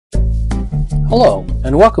Hello,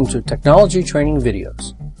 and welcome to Technology Training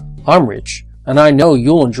Videos. I'm Rich, and I know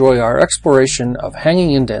you'll enjoy our exploration of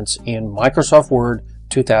hanging indents in Microsoft Word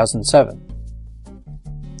 2007.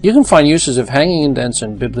 You can find uses of hanging indents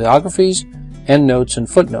in bibliographies, endnotes, and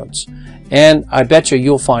footnotes, and I bet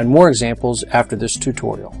you'll find more examples after this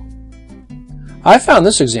tutorial. I found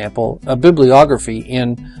this example, a bibliography,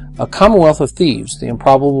 in A Commonwealth of Thieves, The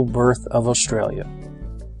Improbable Birth of Australia.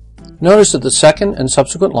 Notice that the second and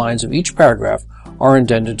subsequent lines of each paragraph are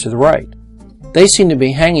indented to the right. They seem to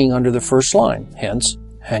be hanging under the first line, hence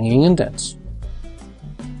hanging indents.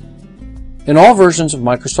 In all versions of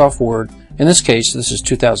Microsoft Word, in this case this is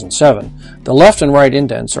 2007, the left and right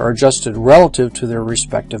indents are adjusted relative to their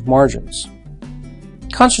respective margins.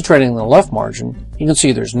 Concentrating on the left margin, you can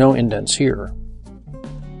see there's no indents here.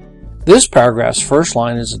 This paragraph's first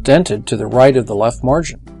line is indented to the right of the left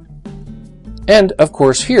margin. And, of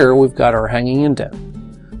course, here we've got our hanging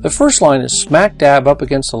indent. The first line is smack dab up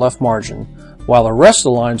against the left margin, while the rest of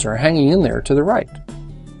the lines are hanging in there to the right.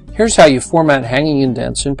 Here's how you format hanging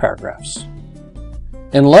indents in paragraphs.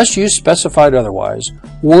 Unless you specified otherwise,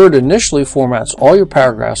 Word initially formats all your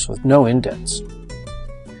paragraphs with no indents.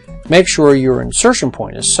 Make sure your insertion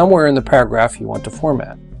point is somewhere in the paragraph you want to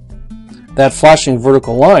format. That flashing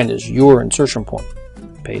vertical line is your insertion point.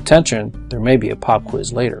 Pay attention, there may be a pop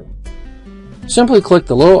quiz later. Simply click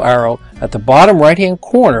the little arrow at the bottom right-hand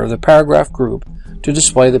corner of the paragraph group to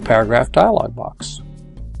display the paragraph dialog box.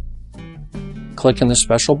 Click in the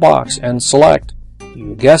special box and select,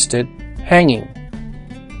 you guessed it, hanging.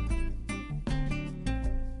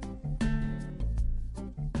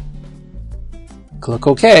 Click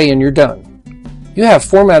OK and you're done. You have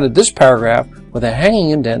formatted this paragraph with a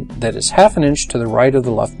hanging indent that is half an inch to the right of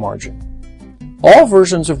the left margin. All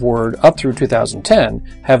versions of Word up through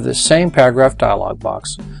 2010 have this same paragraph dialog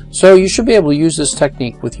box, so you should be able to use this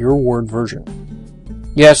technique with your Word version.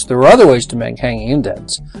 Yes, there are other ways to make hanging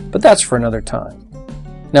indents, but that's for another time.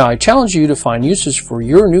 Now I challenge you to find uses for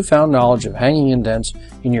your newfound knowledge of hanging indents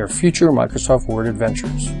in your future Microsoft Word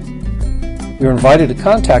adventures. You're invited to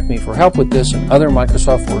contact me for help with this and other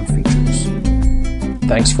Microsoft Word features.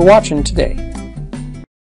 Thanks for watching today.